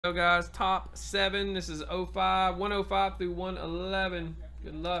go, guys. Top 7. This is 05, 105 through 111.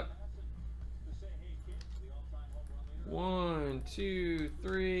 Good luck. 1, 2,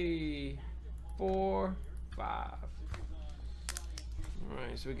 3, 4, 5.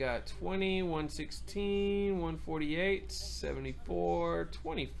 Alright, so we got 20, 116, 148, 74,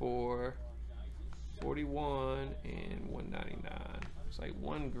 24, 41, and 199. It's like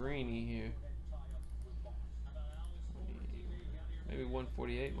one greenie here. Maybe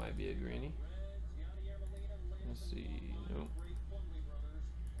 148 might be a greenie. Let's see. Nope.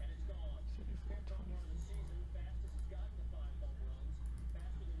 74, 24.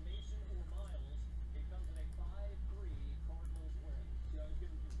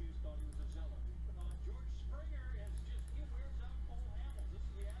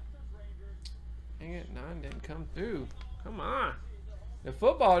 Dang it, 9 didn't come through. Come on. The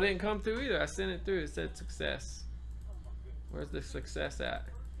football didn't come through either. I sent it through. It said success. Where's the success at?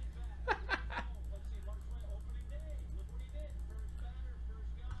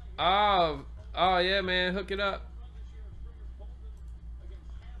 Oh yeah, man, hook it up.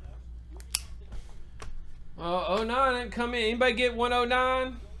 Oh, 09 didn't come in. Anybody get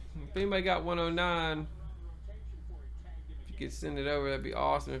 109? If anybody got 109, if you could send it over, that'd be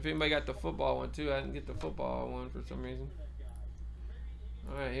awesome. If anybody got the football one too, I didn't get the football one for some reason.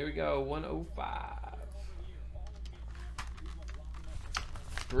 All right, here we go. 105.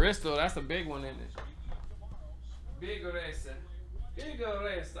 Bristol, that's a big one, isn't it? Big Oresa. Big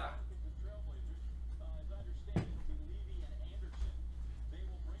Oresa.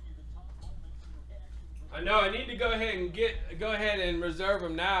 I know, I need to go ahead and reserve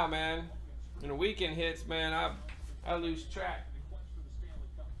them now, man. When the weekend hits, man, I lose track.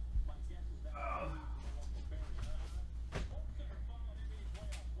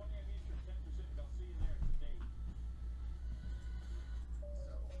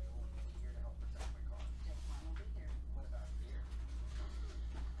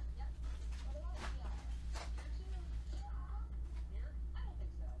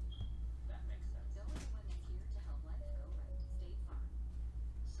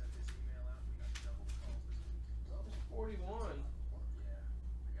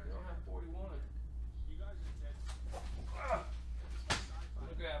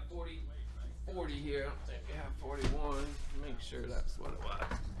 Here, I don't think we have 41. Make sure that's what it was.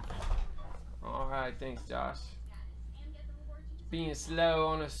 Alright, thanks, Josh. Being slow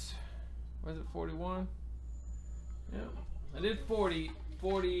on us. Was it 41? Yeah. I did 40.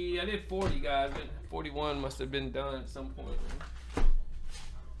 I did 40, guys, but 41 must have been done at some point.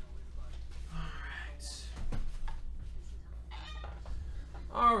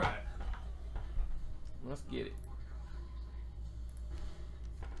 Alright. Let's get it.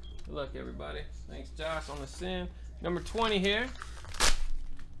 Good luck, everybody. Thanks, Josh, on the send. Number 20 here.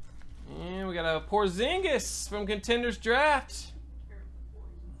 And we got a Porzingis from Contenders Draft.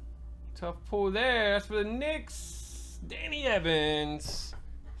 Tough pull there. That's for the Knicks. Danny Evans.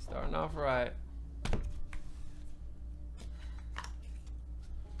 Starting off right.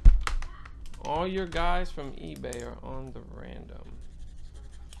 All your guys from eBay are on the random.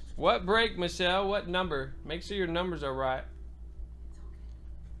 What break, Michelle? What number? Make sure your numbers are right.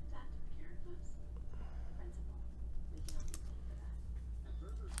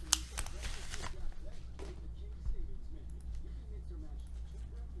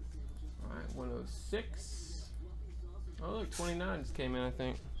 All right, 106. Oh, look, 29 just came in, I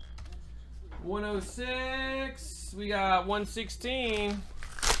think. 106. We got 116.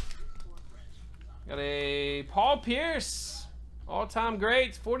 Got a Paul Pierce. All-time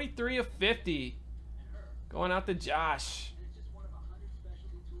greats. 43 of 50. Going out to Josh.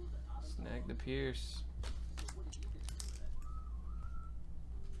 Snag the Pierce.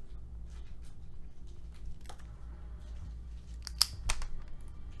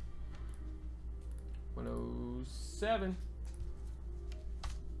 $107.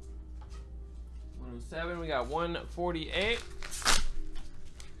 107. We got 148.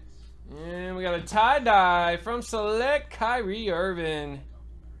 And we got a tie-dye from Select, Kyrie Irving.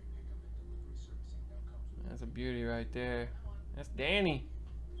 That's a beauty right there. That's Danny.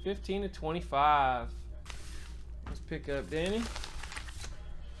 15 to 25. Let's pick up Danny.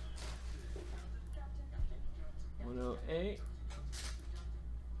 108.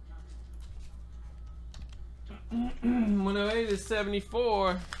 108 is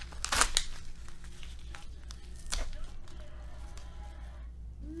 74.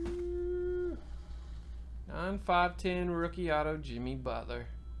 510 rookie auto Jimmy Butler.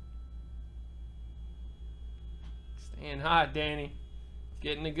 Staying hot, Danny.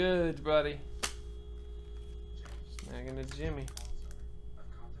 Getting the goods, buddy. Snagging the Jimmy.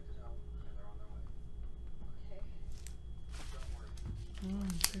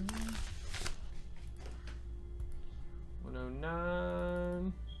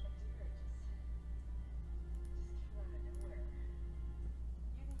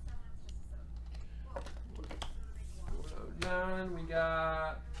 29. We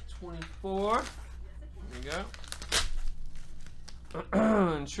got 24. There we go.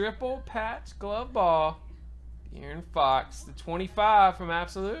 And triple patch glove ball. Aaron Fox. The 25 from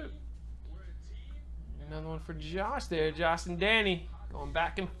Absolute. Another one for Josh there. Josh and Danny going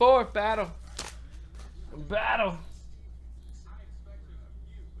back and forth. Battle. Battle.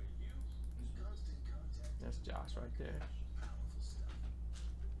 That's Josh right there.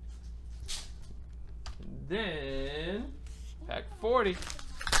 And then pack 40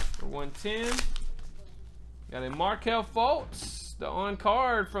 for 110. Got a Markelle Fultz, the on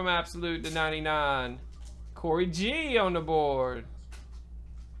card from Absolute to 99. Corey G on the board.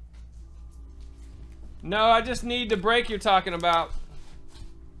 No, I just need the break you're talking about.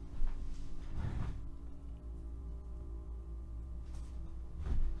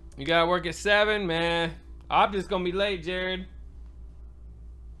 You gotta work at 7, man. I'm just gonna be late, Jared.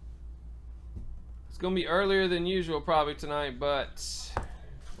 It's gonna be earlier than usual probably tonight, but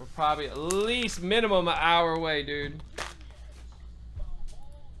we're probably at least minimum an hour away, dude.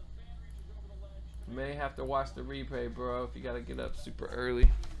 May have to watch the replay, bro, if you gotta get up super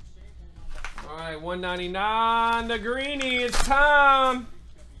early. All right, 199, the greenie, it's time.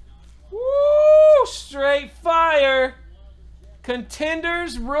 Woo, straight fire.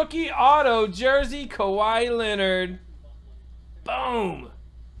 Contenders rookie auto jersey, Kawhi Leonard. Boom.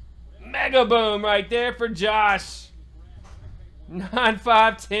 Mega boom right there for Josh.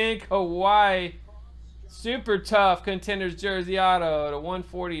 9/5/10 Kawhi. Super tough Contenders jersey auto to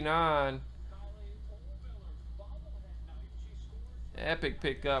 149. Epic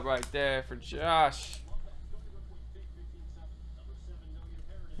pickup right there for Josh.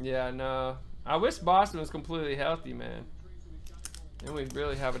 Yeah, no. I wish Boston was completely healthy, man. Then we'd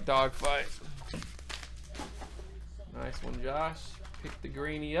really have a dogfight. Nice one, Josh. Pick the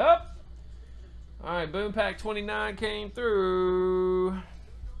greenie up. All right, boom pack 29 came through.